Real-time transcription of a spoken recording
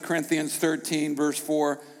Corinthians 13, verse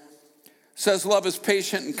 4 says, love is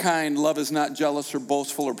patient and kind. Love is not jealous or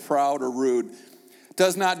boastful or proud or rude. It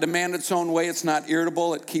does not demand its own way. It's not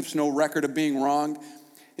irritable. It keeps no record of being wronged.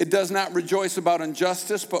 It does not rejoice about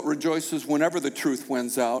injustice, but rejoices whenever the truth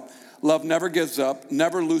wins out. Love never gives up,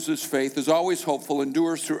 never loses faith, is always hopeful,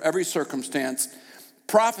 endures through every circumstance.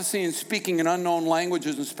 Prophecy and speaking in unknown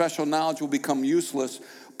languages and special knowledge will become useless,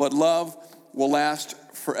 but love will last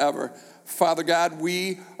forever. Father God,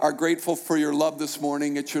 we are grateful for your love this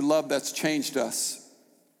morning. It's your love that's changed us.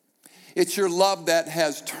 It's your love that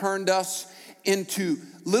has turned us into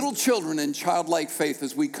little children in childlike faith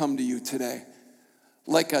as we come to you today.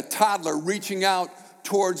 Like a toddler reaching out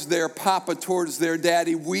towards their papa, towards their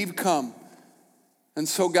daddy, we've come. And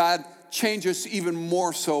so God, change us even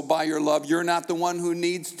more so by your love. You're not the one who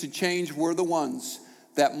needs to change. We're the ones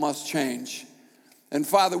that must change. And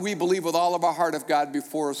Father, we believe with all of our heart, if God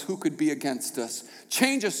before us, who could be against us?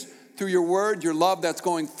 Change us through your word, your love that's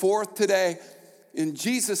going forth today. In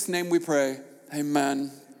Jesus' name we pray. Amen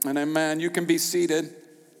and amen. You can be seated.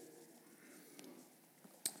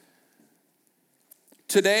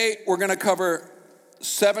 Today, we're going to cover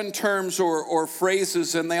 7 terms or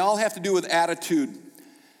phrases, and they all have to do with attitude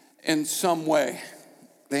in some way.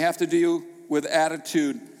 They have to do with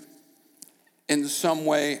attitude in some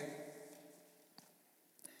way.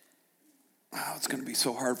 Oh, it's going to be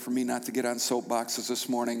so hard for me not to get on soapboxes this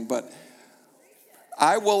morning, but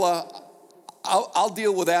I will. I'll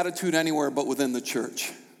deal with attitude anywhere but within the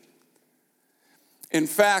church. In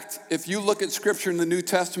fact, if you look at Scripture in the New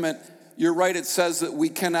Testament, you're right, it says that we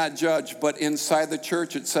cannot judge, but inside the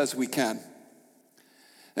church it says we can.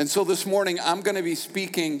 And so this morning I'm going to be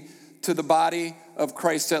speaking to the body of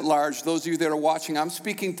Christ at large. Those of you that are watching, I'm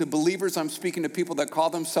speaking to believers, I'm speaking to people that call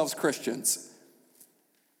themselves Christians.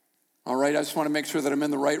 All right, I just want to make sure that I'm in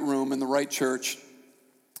the right room, in the right church.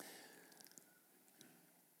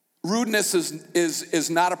 Rudeness is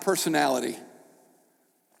not a personality.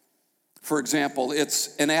 For example,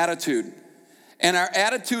 it's an attitude. And our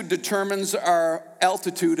attitude determines our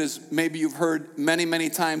altitude, as maybe you've heard many, many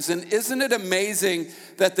times. And isn't it amazing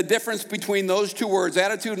that the difference between those two words,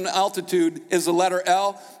 attitude and altitude, is the letter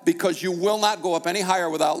L? Because you will not go up any higher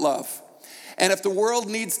without love. And if the world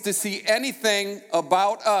needs to see anything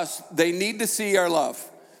about us, they need to see our love.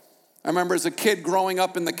 I remember as a kid growing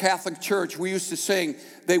up in the Catholic Church, we used to sing,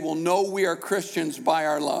 they will know we are Christians by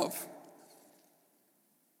our love.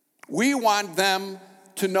 We want them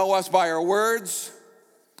to know us by our words.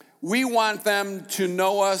 We want them to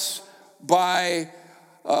know us by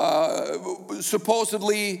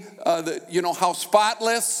supposedly, how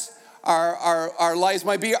spotless our lives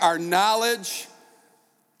might be, our knowledge.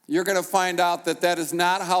 You're going to find out that is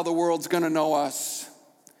not how the world's going to know us.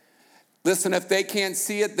 Listen, if they can't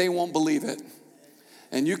see it, they won't believe it.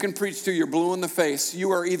 And you can preach till you're blue in the face.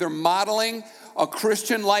 You are either modeling a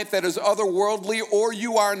Christian life that is otherworldly or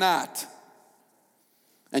you are not.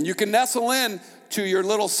 And you can nestle in to your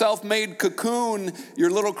little self-made cocoon, your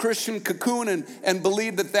little Christian cocoon, and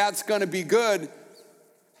believe that that's going to be good.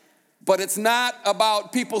 But it's not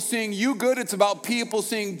about people seeing you good. It's about people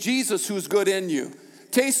seeing Jesus who's good in you.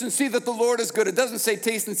 Taste and see that the Lord is good. It doesn't say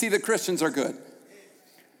taste and see that Christians are good.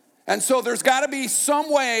 And so there's got to be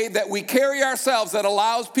some way that we carry ourselves that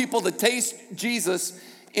allows people to taste Jesus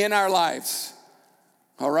in our lives.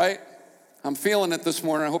 All right? I'm feeling it this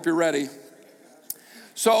morning. I hope you're ready.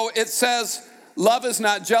 So it says, love is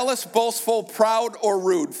not jealous, boastful, proud, or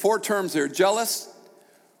rude. 4 terms here. Jealous,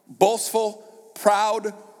 boastful,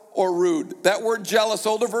 proud, or rude. That word jealous,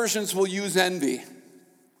 older versions will use envy.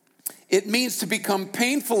 It means to become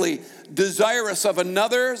painfully desirous of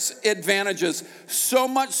another's advantages, so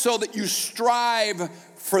much so that you strive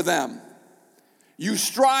for them. You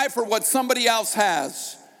strive for what somebody else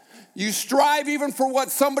has. You strive even for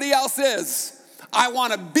what somebody else is. I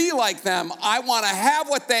want to be like them. I want to have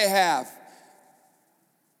what they have.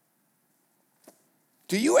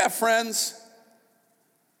 Do you have friends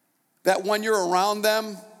that when you're around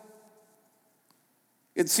them,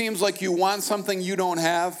 it seems like you want something you don't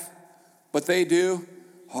have, but they do?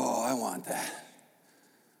 Oh, I want that.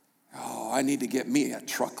 Oh, I need to get me a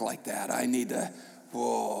truck like that. I need to,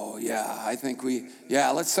 I think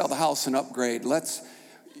let's sell the house and upgrade. Let's,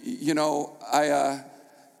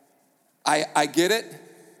 I get it.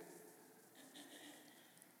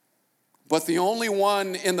 But the only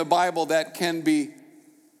one in the Bible that can be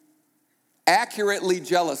accurately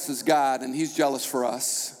jealous is God, and he's jealous for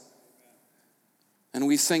us. And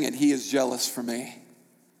we sing it, he is jealous for me.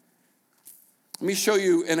 Let me show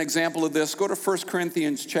you an example of this. Go to 1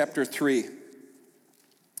 Corinthians chapter 3.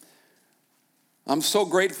 I'm so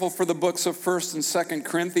grateful for the books of 1st and 2nd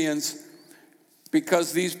Corinthians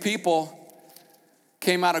because these people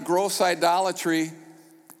came out of gross idolatry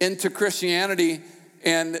into Christianity,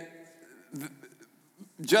 and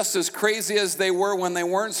just as crazy as they were when they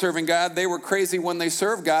weren't serving God, they were crazy when they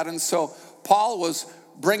served God. And so Paul was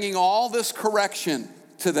bringing all this correction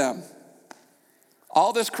to them.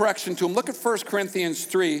 All this correction to them. Look at 1 Corinthians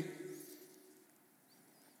 3,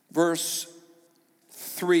 verse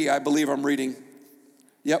 3, I believe I'm reading.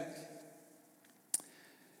 Yep.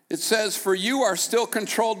 It says, "For you are still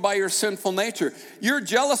controlled by your sinful nature. You're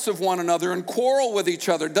jealous of one another and quarrel with each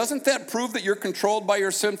other. Doesn't that prove that you're controlled by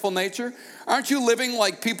your sinful nature? Aren't you living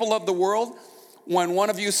like people of the world? When one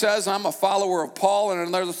of you says, 'I'm a follower of Paul,' and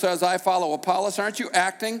another says, 'I follow Apollos,' aren't you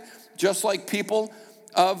acting just like people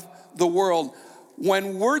of the world?"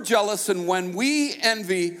 When we're jealous and when we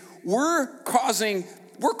envy, we're causing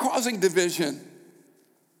division.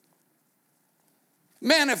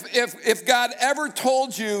 Man, if God ever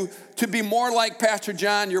told you to be more like Pastor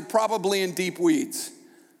John, you're probably in deep weeds.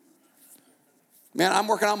 Man, I'm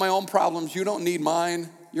working out my own problems. You don't need mine.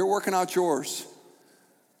 You're working out yours.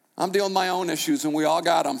 I'm dealing with my own issues, and we all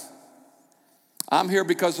got them. I'm here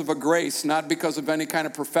because of a grace, not because of any kind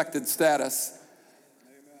of perfected status.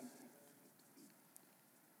 Amen.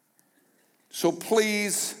 So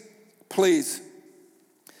please,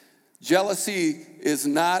 jealousy is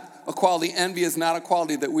not a quality. Envy is not a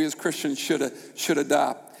quality that we as Christians should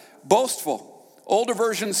adopt. Boastful. Older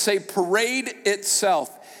versions say parade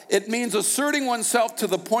itself. It means asserting oneself to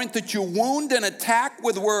the point that you wound and attack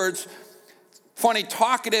with words. Funny,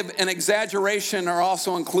 talkative and exaggeration are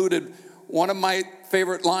also included. One of my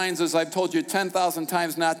favorite lines is, I've told you 10,000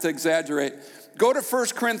 times not to exaggerate. Go to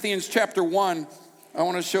 1 Corinthians chapter 1. I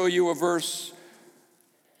want to show you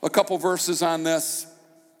a couple verses on this.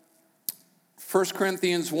 1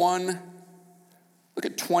 Corinthians 1, look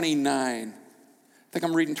at 29. I think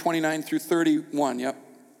I'm reading 29 through 31, yep.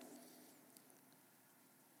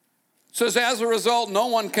 It says, "As a result, no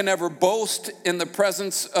one can ever boast in the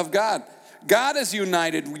presence of God. God has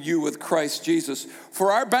united you with Christ Jesus.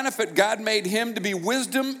 For our benefit, God made him to be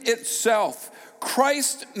wisdom itself.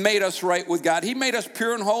 Christ made us right with God. He made us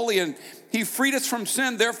pure and holy, and he freed us from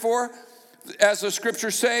sin. Therefore, as the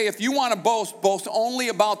scriptures say, if you want to boast only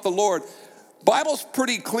about the Lord." Bible's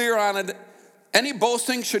pretty clear on it. Any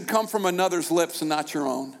boasting should come from another's lips and not your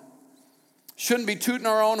own. Shouldn't be tooting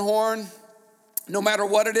our own horn, no matter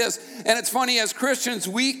what it is. And it's funny, as Christians,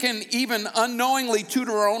 we can even unknowingly toot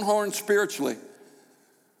our own horn spiritually.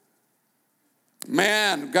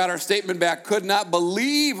 Man, got our statement back. Could not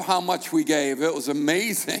believe how much we gave. It was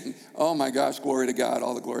amazing. Oh my gosh, glory to God,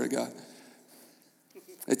 all the glory to God.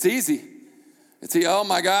 It's easy. Oh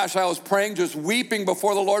my gosh, I was praying, just weeping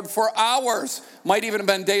before the Lord for hours. Might even have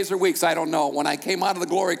been days or weeks, I don't know. When I came out of the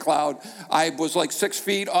glory cloud, I was like 6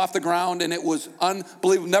 feet off the ground, and it was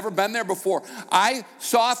unbelievable. Never been there before. I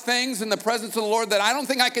saw things in the presence of the Lord that I don't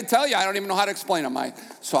think I could tell you. I don't even know how to explain them. I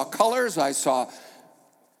saw colors. I saw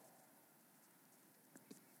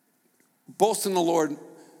boast in the Lord.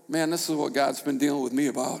 Man, this is what God's been dealing with me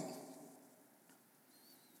about.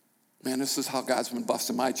 Man, this is how God's been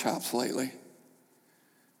busting my chops lately.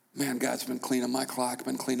 Man, God's been cleaning my clock,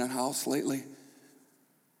 been cleaning house lately.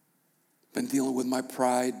 Been dealing with my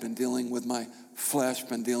pride, been dealing with my flesh,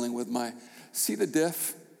 been dealing with my... See the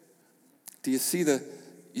diff? Do you see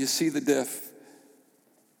the diff?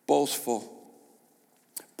 Boastful.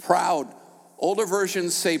 Proud. Older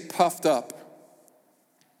versions say puffed up.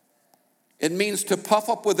 It means to puff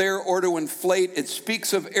up with air or to inflate. It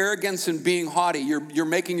speaks of arrogance and being haughty. You're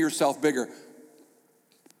making yourself bigger.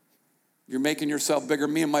 You're making yourself bigger.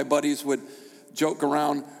 Me and my buddies would joke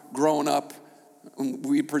around growing up.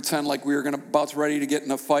 We'd pretend like we were about ready to get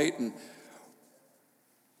in a fight, and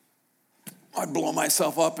I'd blow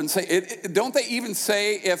myself up and say, don't they even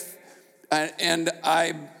say if, and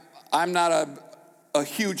I'm not a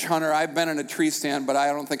huge hunter. I've been in a tree stand, but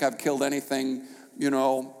I don't think I've killed anything,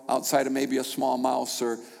 outside of maybe a small mouse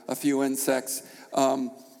or a few insects.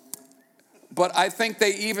 But I think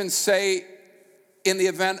they even say, in the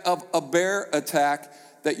event of a bear attack,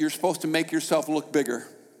 that you're supposed to make yourself look bigger.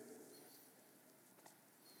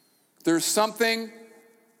 There's something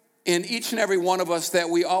in each and every one of us that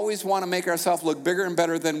we always want to make ourselves look bigger and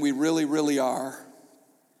better than we really, really are.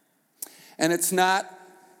 And it's not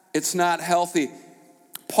healthy.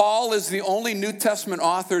 Paul is the only New Testament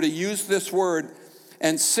author to use this word,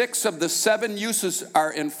 and 6 of the 7 uses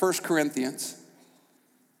are in 1 Corinthians.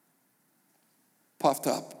 Puffed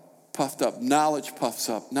up. Knowledge puffs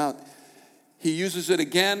up. Now, he uses it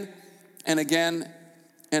again and again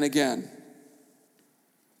and again.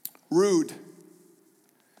 Rude.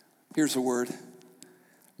 Here's a word.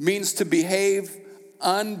 Means to behave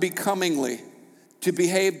unbecomingly, to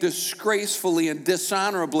behave disgracefully and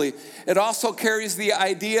dishonorably. It also carries the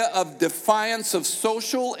idea of defiance of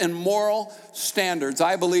social and moral standards.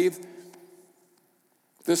 I believe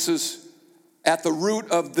this is at the root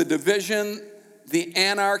of the division, the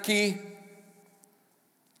anarchy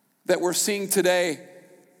that we're seeing today.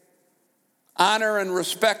 Honor and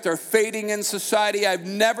respect are fading in society. I've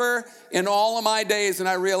never, in all of my days, and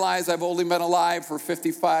I realize I've only been alive for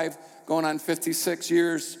 55, going on 56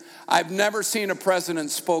 years, I've never seen a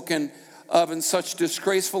president spoken of in such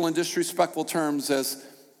disgraceful and disrespectful terms as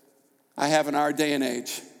I have in our day and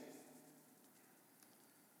age.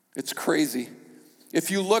 It's crazy.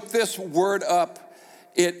 If you look this word up,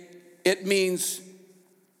 it means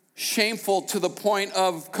shameful to the point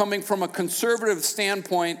of coming from a conservative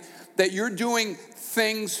standpoint that you're doing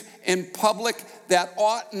things in public that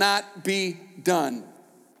ought not be done.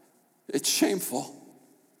 It's shameful.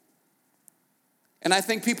 And I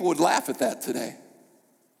think people would laugh at that today.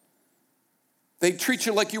 They'd treat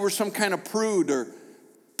you like you were some kind of prude or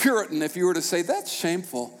Puritan if you were to say, that's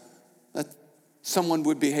shameful that someone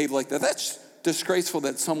would behave like that. That's disgraceful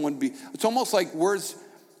that someone be. It's almost like words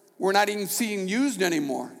we're not even seeing used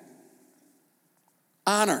anymore.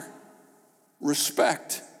 Honor,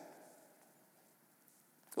 respect.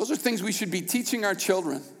 Those are things we should be teaching our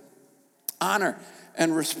children. Honor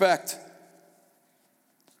and respect.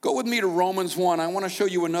 Go with me to Romans 1. I want to show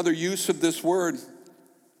you another use of this word.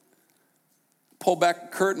 Pull back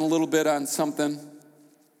the curtain a little bit on something.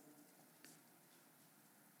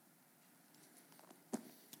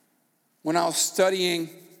 When I was studying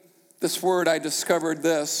this word, I discovered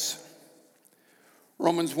this.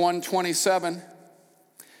 Romans 1:27.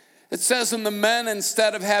 It says, and the men,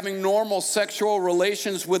 instead of having normal sexual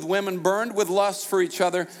relations with women, burned with lust for each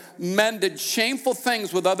other. Men did shameful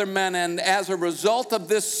things with other men, and as a result of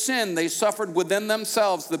this sin, they suffered within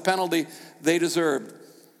themselves the penalty they deserved.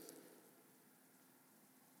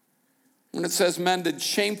 When it says men did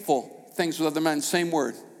shameful things with other men, same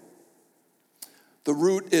word. The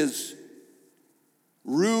root is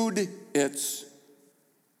rude, it's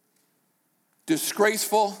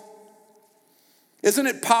disgraceful. Isn't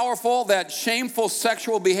it powerful that shameful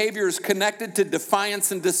sexual behavior is connected to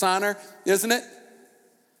defiance and dishonor? Isn't it?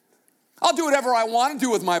 I'll do whatever I want to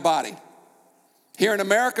do with my body. Here in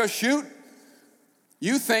America, shoot,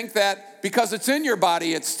 you think that because it's in your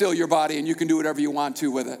body, it's still your body and you can do whatever you want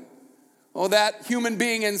to with it. Well, that human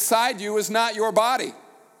being inside you is not your body.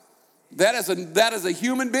 That is a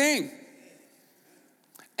human being.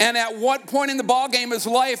 And at what point in the ballgame is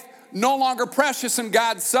life no longer precious in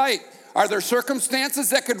God's sight? Are there circumstances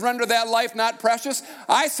that could render that life not precious?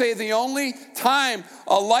 I say the only time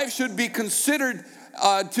a life should be considered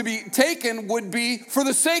to be taken would be for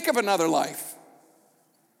the sake of another life.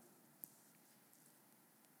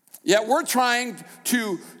 Yet we're trying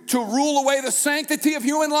to rule away the sanctity of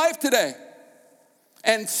human life today.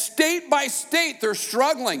 And state by state, they're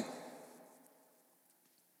struggling.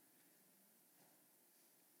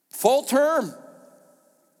 Full term,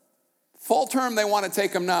 they want to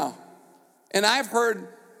take them now. And I've heard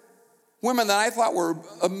women that I thought were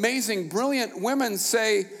amazing, brilliant women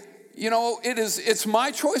say, you know, it's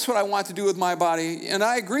my choice what I want to do with my body. And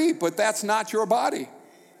I agree, but that's not your body.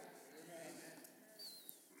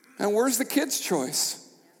 And where's the kid's choice?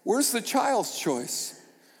 Where's the child's choice?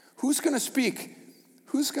 Who's going to speak?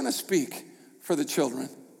 Who's going to speak for the children?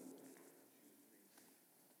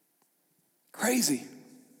 Crazy.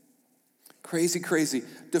 Crazy, crazy.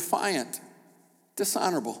 Defiant.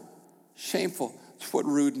 Dishonorable. Shameful. That's what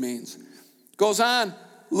rude means. Goes on.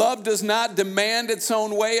 Love does not demand its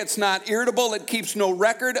own way. It's not irritable. It keeps no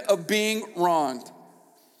record of being wronged.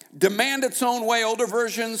 Demand its own way. Older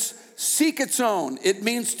versions seek its own. It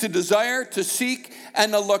means to desire, to seek,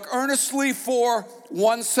 and to look earnestly for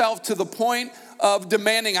oneself to the point of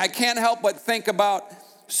demanding. I can't help but think about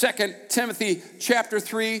 2 Timothy chapter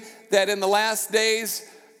 3, that in the last days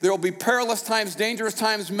there will be perilous times, dangerous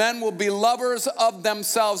times. Men will be lovers of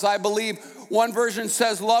themselves. I believe one version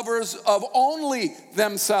says lovers of only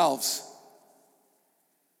themselves.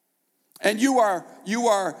 And you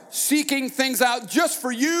are seeking things out just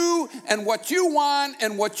for you and what you want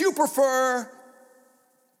and what you prefer.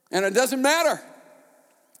 And it doesn't matter.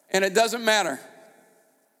 And it doesn't matter.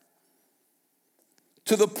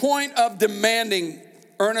 To the point of demanding,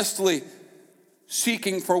 earnestly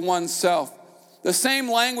seeking for oneself. The same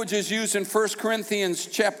language is used in 1 Corinthians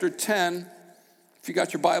chapter 10. If you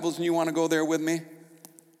got your Bibles and you want to go there with me.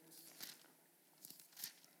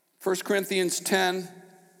 1 Corinthians 10,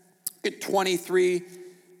 23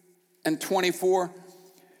 and 24.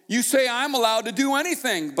 You say, I'm allowed to do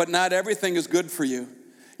anything, but not everything is good for you.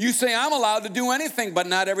 You say, I'm allowed to do anything, but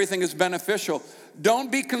not everything is beneficial.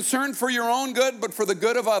 Don't be concerned for your own good, but for the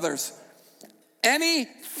good of others.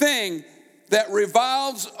 Anything that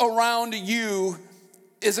revolves around you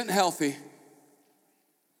isn't healthy.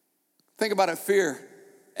 Think about it: fear,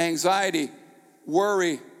 anxiety,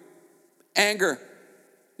 worry, anger.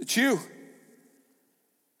 It's you.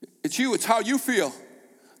 It's you. It's how you feel.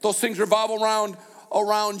 Those things revolve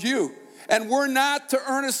around you. And we're not to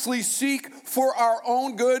earnestly seek for our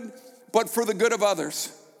own good, but for the good of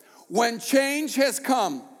others. When change has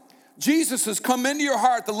come, Jesus has come into your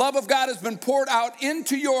heart, the love of God has been poured out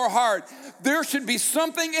into your heart, there should be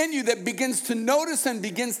something in you that begins to notice and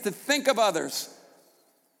begins to think of others.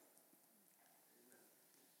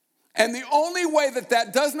 And the only way that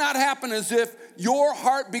that does not happen is if your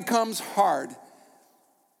heart becomes hard.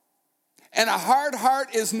 And a hard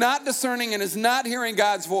heart is not discerning and is not hearing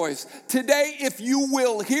God's voice. Today, if you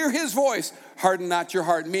will hear his voice, harden not your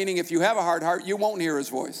heart. Meaning, if you have a hard heart, you won't hear his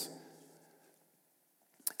voice.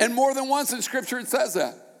 And more than once in Scripture it says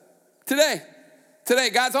that. Today,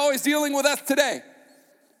 God's always dealing with us today.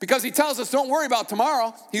 Because he tells us, don't worry about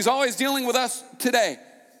tomorrow. He's always dealing with us today.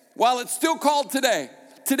 While it's still called today.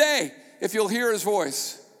 Today, if you'll hear his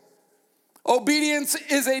voice. Obedience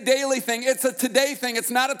is a daily thing. It's a today thing. It's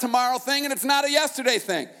not a tomorrow thing, and it's not a yesterday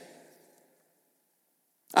thing.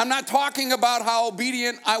 I'm not talking about how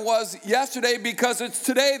obedient I was yesterday, because it's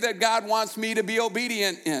today that God wants me to be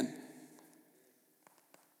obedient in.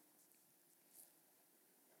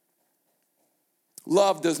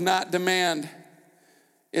 Love does not demand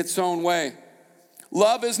its own way.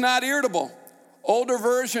 Love is not irritable. Older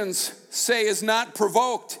versions say is not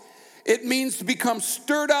provoked. It means to become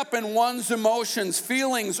stirred up in one's emotions,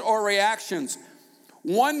 feelings, or reactions.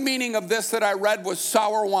 One meaning of this that I read was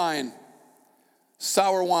sour wine.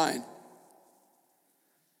 Sour wine.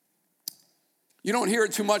 You don't hear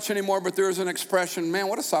it too much anymore, but there's an expression, man,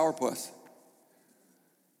 what a sourpuss.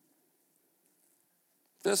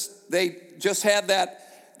 They just had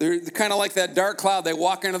that, they're kind of like that dark cloud. They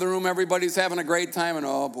walk into the room, everybody's having a great time, and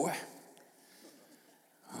oh boy.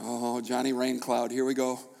 Oh, Johnny Rain Cloud, here we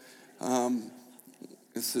go.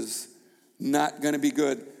 This is not going to be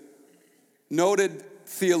good. Noted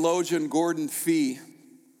theologian Gordon Fee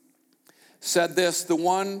said this: the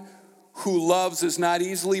one who loves is not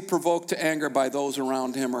easily provoked to anger by those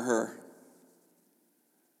around him or her.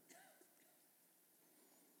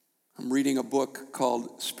 I'm reading a book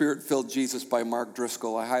called Spirit-Filled Jesus by Mark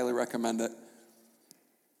Driscoll. I highly recommend it.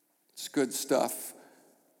 It's good stuff.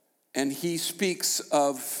 And he speaks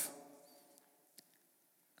of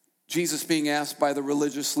Jesus being asked by the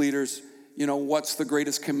religious leaders, what's the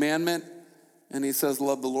greatest commandment? And he says,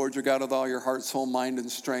 love the Lord your God with all your heart, soul, mind, and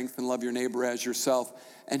strength, and love your neighbor as yourself.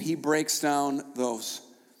 And he breaks down those.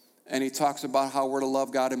 And he talks about how we're to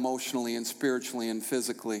love God emotionally and spiritually and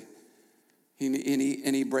physically. And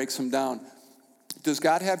he breaks them down. Does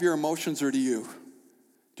God have your emotions, or do you?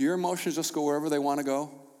 Do your emotions just go wherever they want to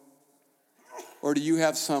go? Or do you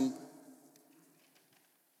have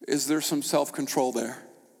is there some self-control there?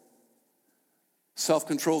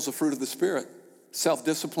 Self-control is the fruit of the Spirit.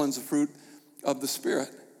 Self-discipline is the fruit of the Spirit.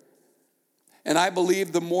 And I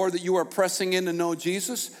believe the more that you are pressing in to know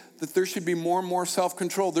Jesus, that there should be more and more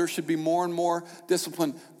self-control. There should be more and more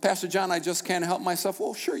discipline. Pastor John, I just can't help myself.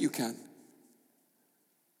 Well, sure you can.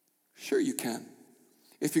 Sure you can.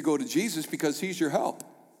 If you go to Jesus, because he's your help.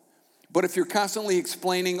 But if you're constantly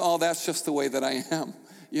explaining, oh, that's just the way that I am.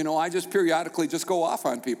 I just periodically just go off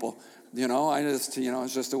on people.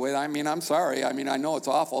 It's just the way, I'm sorry. I know it's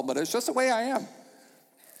awful, but it's just the way I am.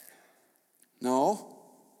 No,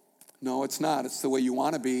 it's not. It's the way you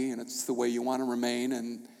want to be, and it's the way you want to remain,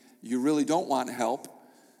 and you really don't want help.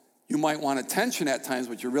 You might want attention at times,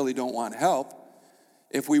 but you really don't want help.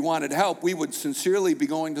 If we wanted help, we would sincerely be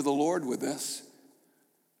going to the Lord with this.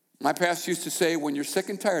 My pastor used to say, when you're sick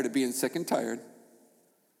and tired of being sick and tired,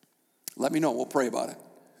 let me know. We'll pray about it.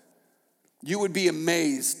 You would be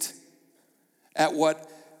amazed at what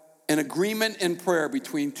an agreement in prayer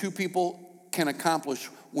between two people can accomplish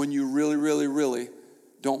when you really, really, really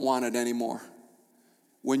don't want it anymore.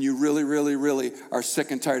 When you really, really, really are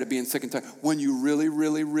sick and tired of being sick and tired. When you really,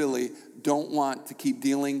 really, really don't want to keep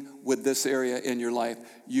dealing with this area in your life,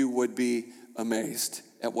 you would be amazed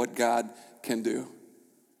at what God can do.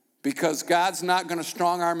 Because God's not going to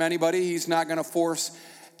strong arm anybody. He's not going to force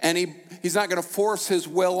his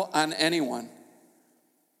will on anyone.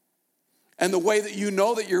 And the way that you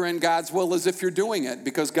know that you're in God's will is if you're doing it,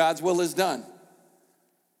 because God's will is done.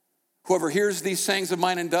 Whoever hears these sayings of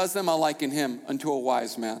mine and does them, I'll liken him unto a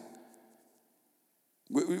wise man.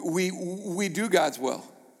 We do God's will.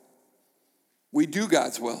 We do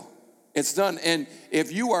God's will. It's done. And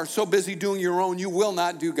if you are so busy doing your own, you will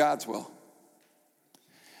not do God's will.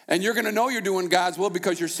 And you're going to know you're doing God's will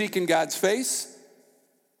because you're seeking God's face.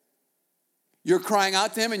 You're crying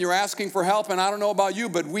out to him and you're asking for help. And I don't know about you,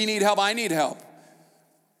 but we need help. I need help.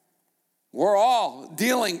 We're all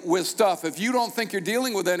dealing with stuff. If you don't think you're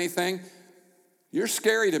dealing with anything, you're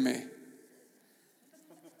scary to me.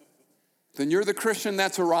 Then you're the Christian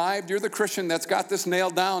that's arrived. You're the Christian that's got this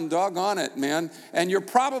nailed down. Doggone it, man. And you're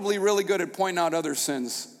probably really good at pointing out other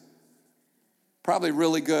sins. Probably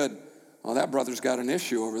really good. Oh, that brother's got an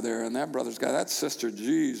issue over there, and that brother's got that sister,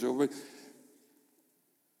 geez.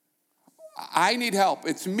 I need help.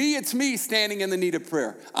 It's me standing in the need of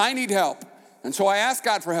prayer. I need help. And so I ask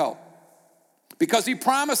God for help. Because he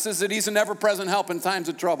promises that he's an ever-present help in times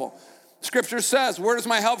of trouble. Scripture says, where does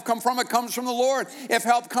my help come from? It comes from the Lord. If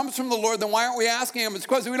help comes from the Lord, then why aren't we asking him? It's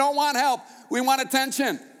because we don't want help. We want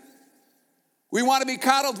attention. We want to be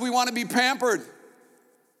coddled. We want to be pampered.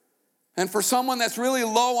 And for someone that's really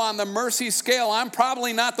low on the mercy scale, I'm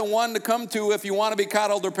probably not the one to come to if you want to be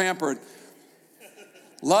coddled or pampered.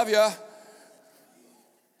 Love you.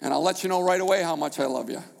 And I'll let you know right away how much I love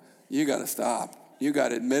you. You got to stop. You got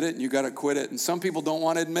to admit it and you got to quit it. And some people don't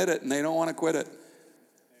want to admit it and they don't want to quit it.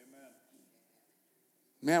 Amen.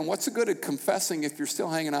 Man, what's the good of confessing if you're still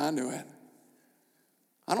hanging on to it?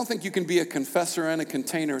 I don't think you can be a confessor and a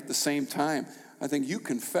container at the same time. I think you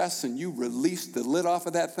confess and you release the lid off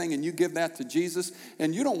of that thing and you give that to Jesus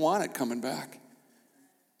and you don't want it coming back.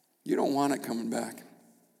 You don't want it coming back.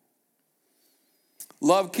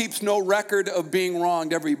 Love keeps no record of being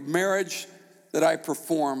wronged. Every marriage that I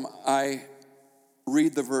perform, I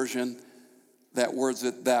read the version that words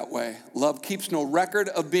it that way. Love keeps no record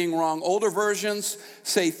of being wrong. Older versions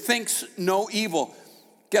say thinks no evil.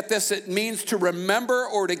 Get this, it means to remember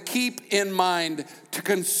or to keep in mind, to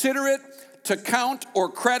consider it, to count or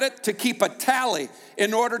credit, to keep a tally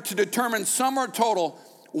in order to determine sum or total.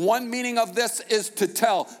 One meaning of this is to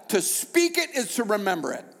tell. To speak it is to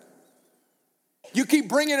remember it. You keep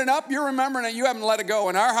bringing it up, you're remembering it, you haven't let it go.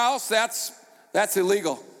 In our house, that's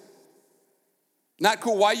illegal. Not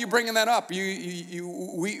cool. Why are you bringing that up?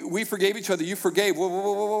 We forgave each other. You forgave.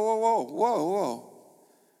 Whoa.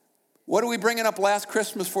 What are we bringing up last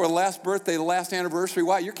Christmas for, the last birthday, the last anniversary?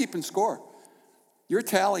 Why? You're keeping score. You're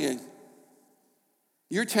tallying.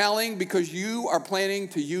 You're tallying because you are planning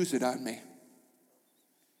to use it on me.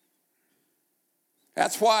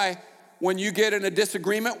 That's why when you get in a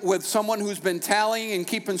disagreement with someone who's been tallying and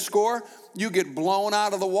keeping score, you get blown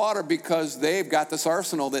out of the water because they've got this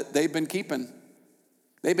arsenal that they've been keeping.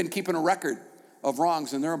 They've been keeping a record of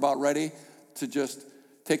wrongs, and they're about ready to just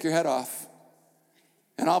take your head off.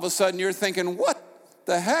 And all of a sudden, you're thinking, what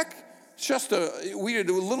the heck? It's just we had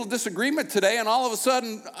a little disagreement today, and all of a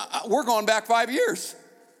sudden, we're going back 5 years.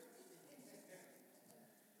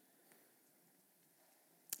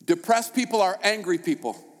 Depressed people are angry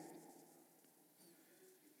people.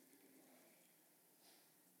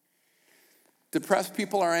 Depressed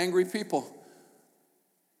people are angry people.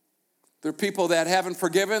 They're people that haven't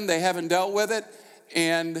forgiven, they haven't dealt with it,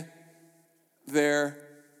 and they're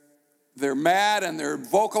mad and they're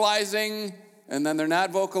vocalizing, and then they're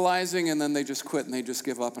not vocalizing, and then they just quit and they just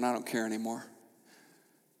give up, and I don't care anymore.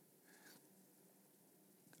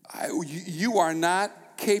 You are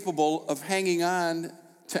not capable of hanging on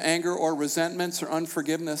to anger or resentments or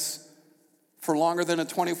unforgiveness for longer than a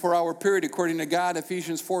 24-hour period, according to God,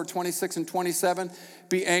 Ephesians 4:26 and 27.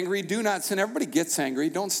 Be angry, do not sin. Everybody gets angry.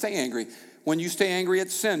 Don't stay angry. When you stay angry,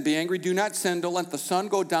 it's sin. Be angry, do not sin. Don't let the sun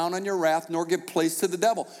go down on your wrath, nor give place to the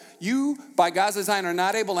devil. You, by God's design, are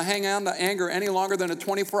not able to hang on to anger any longer than a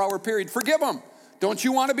 24-hour period. Forgive them. Don't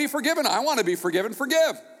you want to be forgiven? I want to be forgiven.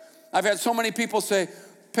 Forgive. I've had so many people say,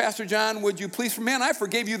 Pastor John, would you please, man, I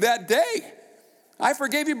forgave you that day. I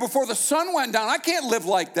forgave you before the sun went down. I can't live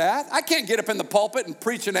like that. I can't get up in the pulpit and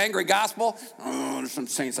preach an angry gospel. Oh, there's some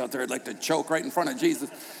saints out there that'd like to choke right in front of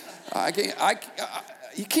Jesus.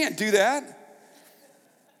 You can't do that.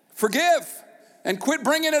 Forgive and quit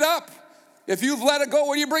bringing it up. If you've let it go,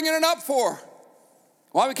 what are you bringing it up for?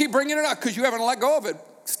 Why do we keep bringing it up? Because you haven't let go of it.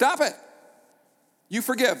 Stop it. You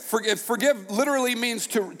forgive. Forgive literally means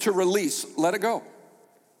to release. Let it go.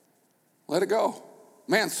 Let it go.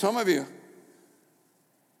 Man, some of you,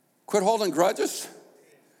 quit holding grudges.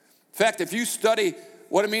 In fact, if you study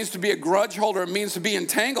what it means to be a grudge holder, it means to be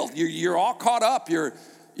entangled. You're all caught up. You're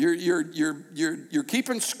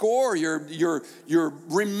keeping score. You're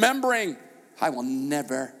remembering. I will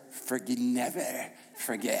never forget.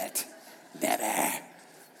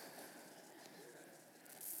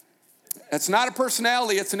 It's not a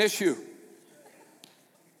personality, it's an issue.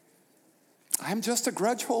 I'm just a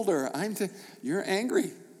grudge holder. You're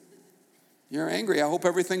angry. You're angry. I hope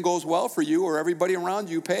everything goes well for you or everybody around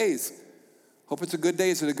you pays. Hope it's a good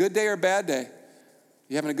day. Is it a good day or a bad day?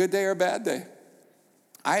 You having a good day or a bad day?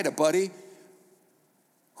 I had a buddy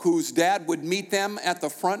whose dad would meet them at the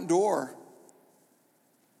front door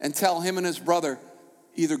and tell him and his brother,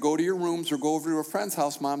 either go to your rooms or go over to a friend's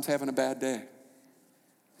house. Mom's having a bad day.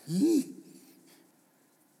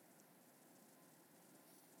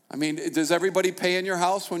 I mean, does everybody pay in your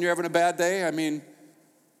house when you're having a bad day? I mean,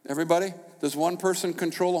 everybody? Does one person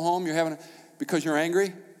control the home because you're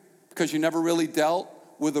angry? Because you never really dealt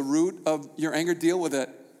with the root of your anger? Deal with it,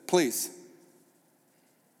 please.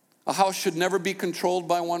 A house should never be controlled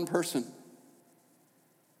by one person.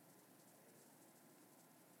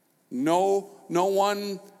 No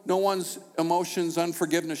one's emotions,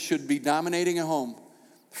 unforgiveness should be dominating a home.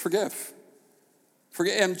 Forgive.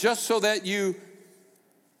 And just so that you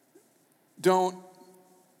don't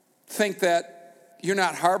think that you're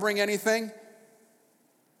not harboring anything,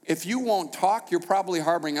 if you won't talk, you're probably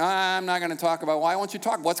harboring, I'm not going to talk about, why won't you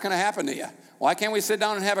talk? What's going to happen to you? Why can't we sit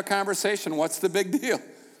down and have a conversation? What's the big deal?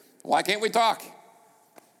 Why can't we talk?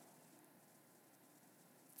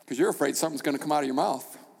 Because you're afraid something's going to come out of your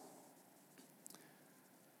mouth.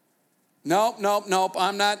 Nope,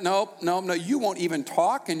 I'm not, no. You won't even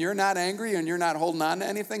talk, and you're not angry, and you're not holding on to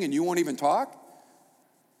anything, and you won't even talk?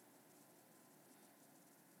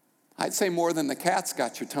 I'd say more than the cat's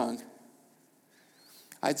got your tongue.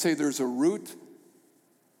 I'd say there's a root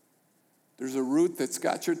that's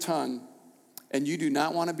got your tongue, and you do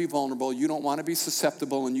not want to be vulnerable, you don't want to be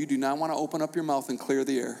susceptible, and you do not want to open up your mouth and clear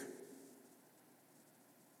the air.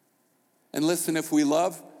 And listen, if we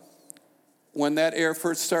love, when that air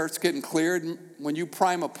first starts getting cleared, when you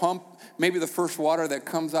prime a pump, maybe the first water that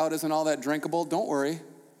comes out isn't all that drinkable. Don't worry.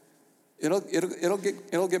 It'll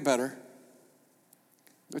get better.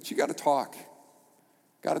 But you got to talk.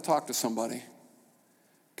 Got to talk to somebody.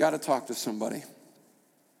 Got to talk to somebody.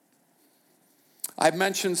 I've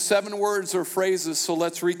mentioned 7 words or phrases, so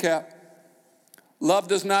let's recap. Love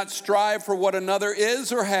does not strive for what another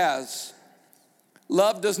is or has.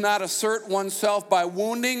 Love does not assert oneself by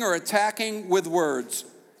wounding or attacking with words.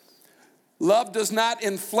 Love does not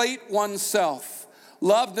inflate oneself.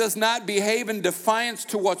 Love does not behave in defiance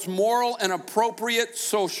to what's moral and appropriate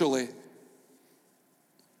socially.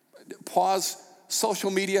 Pause.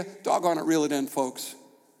 Social media, doggone it, reel it in, folks.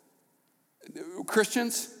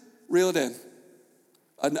 Christians, reel it in.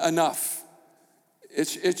 Enough.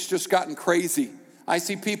 It's just gotten crazy. I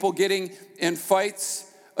see people getting in fights.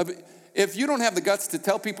 If you don't have the guts to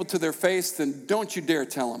tell people to their face, then don't you dare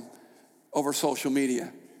tell them over social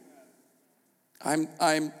media.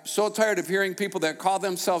 I'm so tired of hearing people that call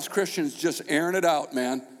themselves Christians just airing it out,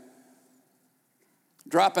 man.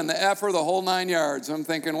 Dropping the F or the whole 9 yards. I'm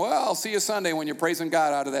thinking, well, I'll see you Sunday when you're praising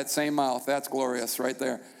God out of that same mouth. That's glorious right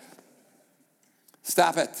there.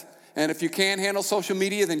 Stop it. And if you can't handle social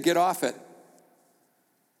media, then get off it.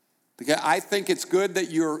 I think it's good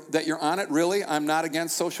that you're on it, really. I'm not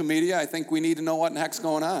against social media. I think we need to know what in the heck's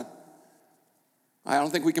going on. I don't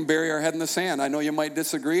think we can bury our head in the sand. I know you might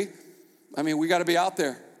disagree. I mean, we got to be out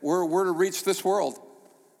there. We're to reach this world.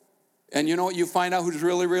 And you know what? You find out who's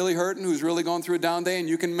really, really hurting, who's really going through a down day, and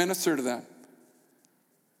you can minister to them.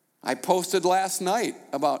 I posted last night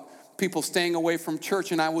about people staying away from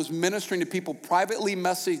church, and I was ministering to people privately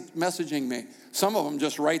messaging me. Some of them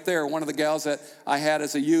just right there. One of the gals that I had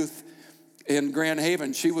as a youth in Grand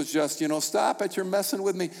Haven, she was just, stop it, you're messing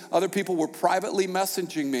with me. Other people were privately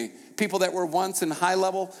messaging me. People that were once in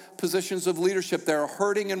high-level positions of leadership that are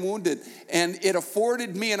hurting and wounded. And it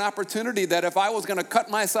afforded me an opportunity that if I was going to cut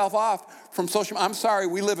myself off from I'm sorry,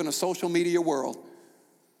 we live in a social media world.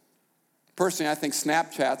 Personally, I think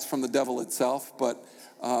Snapchat's from the devil itself, but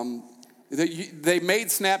they made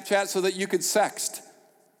Snapchat so that you could sext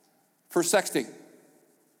for sexting.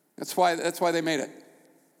 That's why they made it.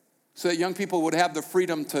 So that young people would have the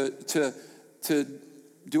freedom to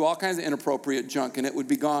do all kinds of inappropriate junk, and it would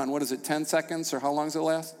be gone. What is it, 10 seconds, or how long does it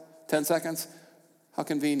last? 10 seconds? How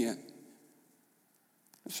convenient.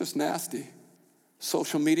 It's just nasty.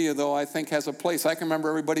 Social media, though, I think has a place. I can remember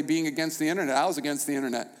everybody being against the internet. I was against the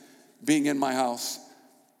internet, being in my house.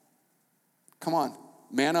 Come on,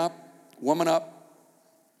 man up, woman up.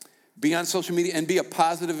 Be on social media and be a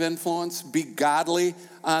positive influence. Be godly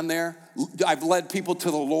on there. I've led people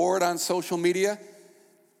to the Lord on social media.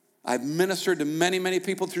 I've ministered to many, many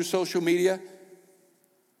people through social media.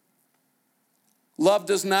 Love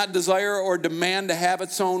does not desire or demand to have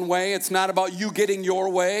its own way. It's not about you getting your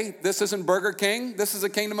way. This isn't Burger King. This is the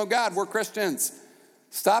kingdom of God. We're Christians.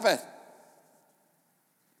 Stop it.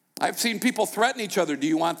 I've seen people threaten each other. Do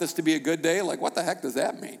you want this to be a good day? Like, what the heck does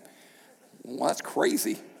that mean? Well, that's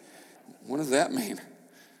crazy. What does that mean?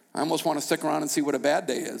 I almost want to stick around and see what a bad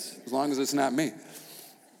day is, as long as it's not me.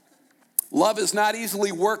 Love is not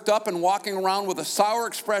easily worked up and walking around with a sour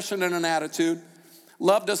expression and an attitude.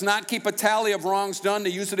 Love does not keep a tally of wrongs done to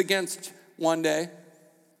use it against one day.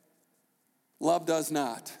 Love does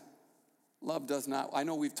not. Love does not. I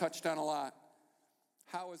know we've touched on a lot.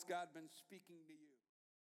 How has God been speaking to you?